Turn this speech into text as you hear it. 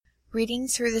Reading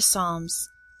through the Psalms.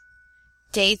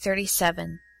 Day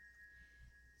 37.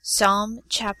 Psalm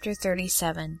chapter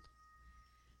 37.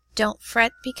 Don't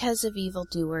fret because of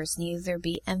evildoers, neither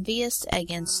be envious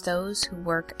against those who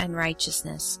work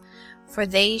unrighteousness, for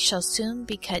they shall soon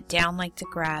be cut down like the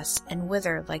grass, and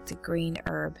wither like the green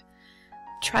herb.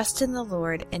 Trust in the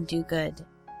Lord and do good.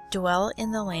 Dwell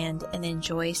in the land and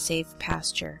enjoy safe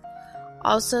pasture.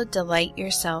 Also delight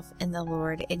yourself in the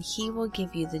Lord, and He will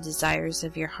give you the desires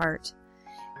of your heart.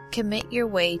 Commit your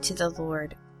way to the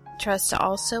Lord. Trust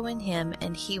also in Him,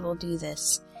 and He will do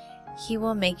this. He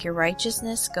will make your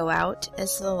righteousness go out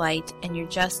as the light, and your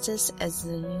justice as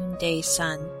the noonday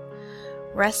sun.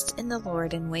 Rest in the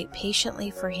Lord and wait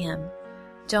patiently for Him.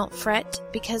 Don't fret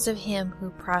because of him who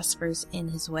prospers in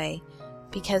his way,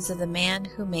 because of the man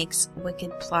who makes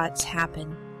wicked plots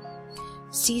happen.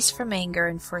 Cease from anger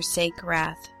and forsake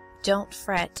wrath. Don't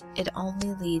fret, it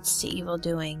only leads to evil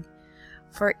doing.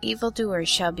 For evildoers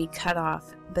shall be cut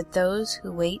off, but those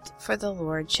who wait for the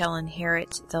Lord shall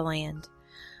inherit the land.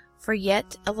 For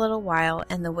yet a little while,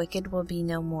 and the wicked will be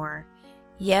no more.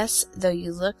 Yes, though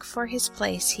you look for his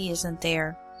place, he isn't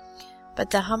there. But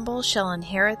the humble shall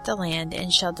inherit the land,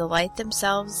 and shall delight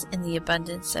themselves in the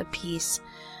abundance of peace.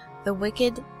 The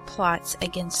wicked plots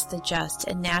against the just,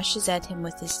 and gnashes at him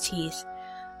with his teeth.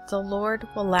 The Lord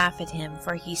will laugh at him,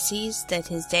 for he sees that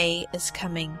his day is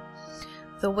coming.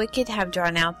 The wicked have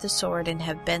drawn out the sword and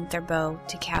have bent their bow,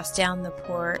 to cast down the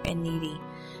poor and needy,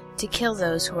 to kill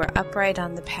those who are upright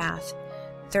on the path.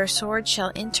 Their sword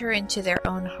shall enter into their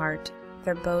own heart,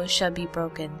 their bows shall be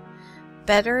broken.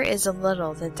 Better is a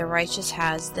little that the righteous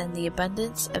has than the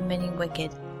abundance of many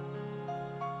wicked.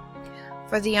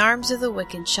 For the arms of the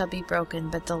wicked shall be broken,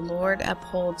 but the Lord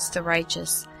upholds the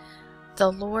righteous. The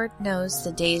Lord knows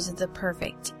the days of the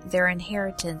perfect, their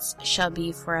inheritance shall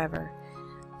be forever.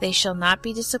 They shall not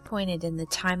be disappointed in the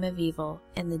time of evil,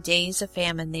 in the days of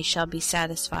famine they shall be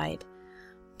satisfied.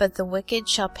 But the wicked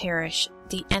shall perish,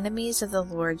 the enemies of the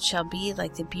Lord shall be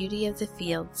like the beauty of the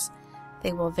fields.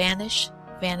 They will vanish,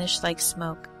 vanish like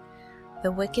smoke.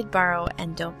 The wicked borrow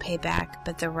and don't pay back,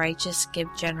 but the righteous give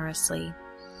generously.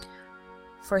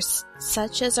 For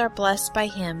such as are blessed by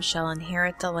him shall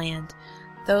inherit the land.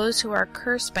 Those who are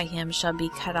cursed by him shall be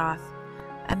cut off.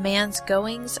 A man's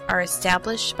goings are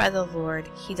established by the Lord.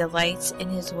 He delights in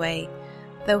his way.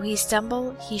 Though he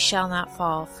stumble, he shall not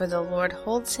fall, for the Lord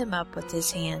holds him up with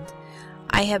his hand.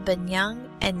 I have been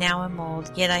young, and now am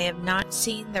old, yet I have not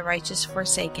seen the righteous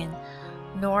forsaken,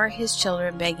 nor his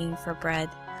children begging for bread.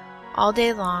 All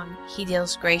day long he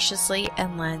deals graciously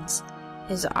and lends.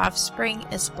 His offspring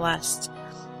is blessed.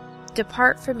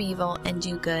 Depart from evil and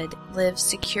do good. Live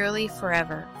securely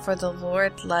forever, for the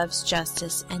Lord loves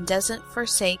justice and doesn't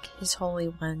forsake his holy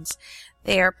ones.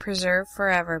 They are preserved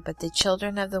forever, but the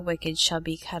children of the wicked shall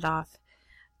be cut off.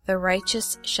 The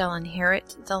righteous shall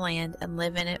inherit the land and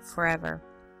live in it forever.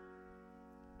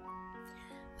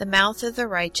 The mouth of the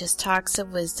righteous talks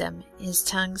of wisdom, his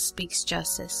tongue speaks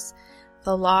justice.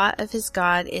 The law of his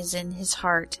God is in his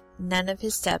heart, none of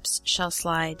his steps shall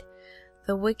slide.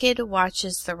 The wicked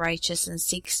watches the righteous and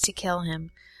seeks to kill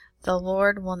him. The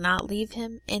Lord will not leave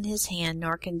him in his hand,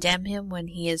 nor condemn him when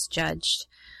he is judged.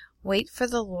 Wait for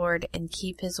the Lord and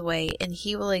keep his way, and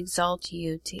he will exalt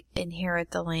you to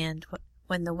inherit the land.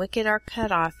 When the wicked are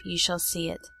cut off, you shall see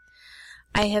it.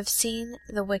 I have seen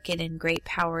the wicked in great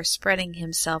power, spreading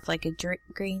himself like a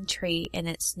green tree in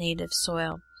its native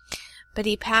soil. But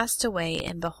he passed away,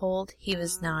 and behold, he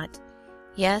was not.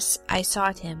 Yes, I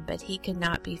sought him, but he could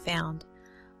not be found.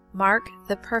 Mark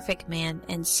the perfect man,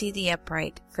 and see the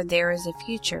upright, for there is a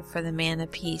future for the man of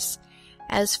peace.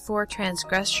 As for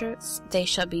transgressors, they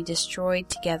shall be destroyed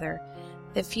together.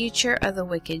 The future of the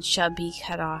wicked shall be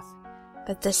cut off.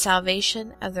 But the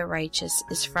salvation of the righteous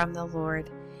is from the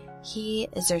Lord. He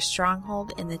is their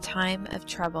stronghold in the time of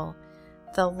trouble.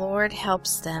 The Lord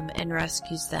helps them and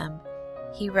rescues them.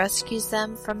 He rescues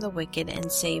them from the wicked and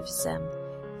saves them,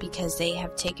 because they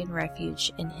have taken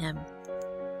refuge in him.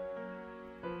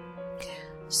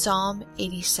 Psalm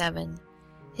 87.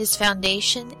 His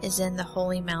foundation is in the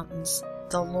holy mountains.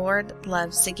 The Lord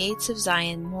loves the gates of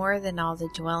Zion more than all the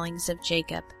dwellings of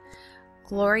Jacob.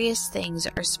 Glorious things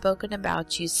are spoken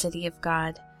about you, city of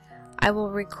God. I will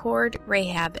record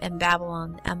Rahab and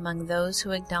Babylon among those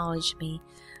who acknowledge me.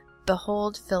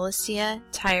 Behold, Philistia,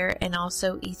 Tyre, and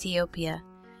also Ethiopia.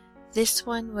 This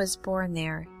one was born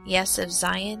there. Yes, of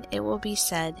Zion it will be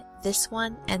said, this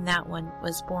one and that one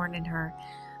was born in her.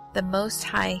 The Most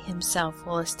High himself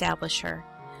will establish her.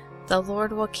 The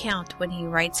Lord will count when he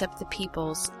writes up the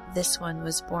peoples, this one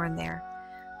was born there.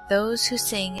 Those who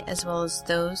sing as well as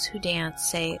those who dance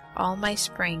say, all my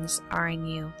springs are in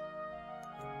you.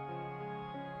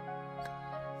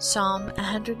 Psalm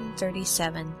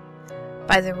 137.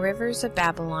 By the rivers of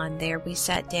Babylon there we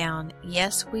sat down,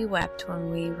 yes, we wept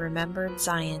when we remembered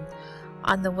Zion.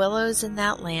 On the willows in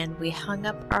that land we hung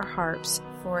up our harps,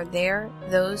 for there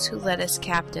those who led us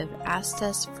captive asked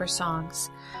us for songs.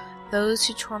 Those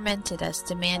who tormented us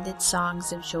demanded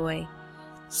songs of joy.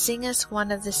 Sing us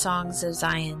one of the songs of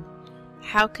Zion.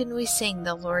 How can we sing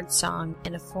the Lord's song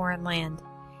in a foreign land?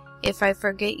 If I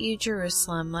forget you,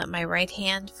 Jerusalem, let my right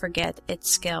hand forget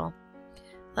its skill.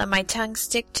 Let my tongue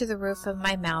stick to the roof of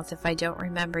my mouth if I don't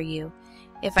remember you,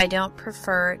 if I don't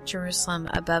prefer Jerusalem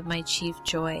above my chief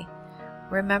joy.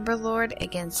 Remember, Lord,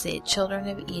 against the children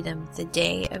of Edom, the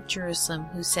day of Jerusalem,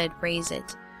 who said, raise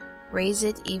it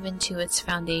even to its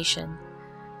foundation.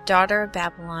 Daughter of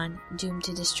Babylon, doomed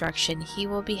to destruction, he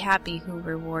will be happy who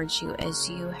rewards you as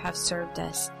you have served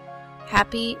us.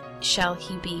 Happy shall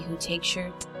he be who takes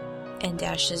you and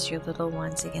dashes your little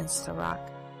ones against the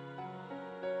rock.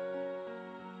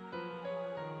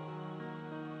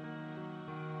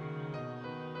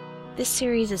 This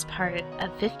series is part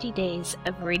of 50 days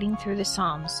of reading through the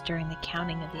Psalms during the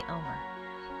counting of the Omer,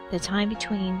 the time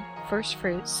between First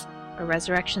Fruits, or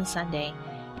Resurrection Sunday,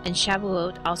 and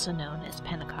Shavuot, also known as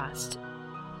Pentecost.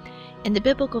 In the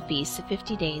biblical feast, the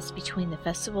 50 days between the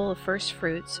festival of First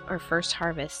Fruits, or First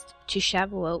Harvest, to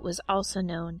Shavuot was also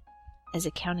known as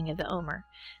a counting of the Omer,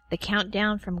 the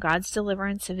countdown from God's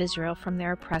deliverance of Israel from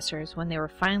their oppressors when they were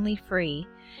finally free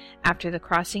after the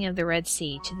crossing of the Red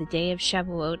Sea to the day of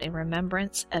Shavuot in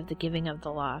remembrance of the giving of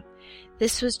the law.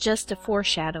 This was just a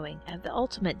foreshadowing of the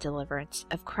ultimate deliverance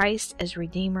of Christ as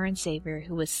Redeemer and Savior,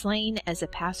 who was slain as a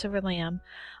Passover lamb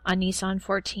on Nisan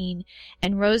 14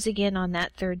 and rose again on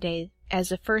that third day as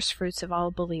the first fruits of all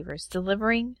believers,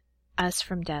 delivering us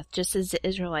from death, just as the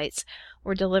Israelites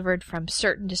were delivered from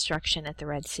certain destruction at the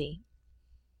Red Sea.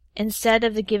 Instead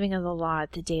of the giving of the law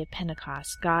at the day of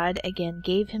Pentecost, God again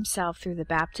gave himself through the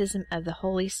baptism of the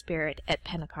Holy Spirit at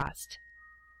Pentecost.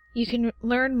 You can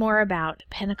learn more about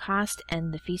Pentecost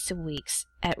and the Feast of Weeks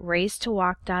at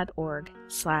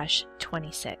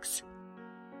raisetowalk.org/26.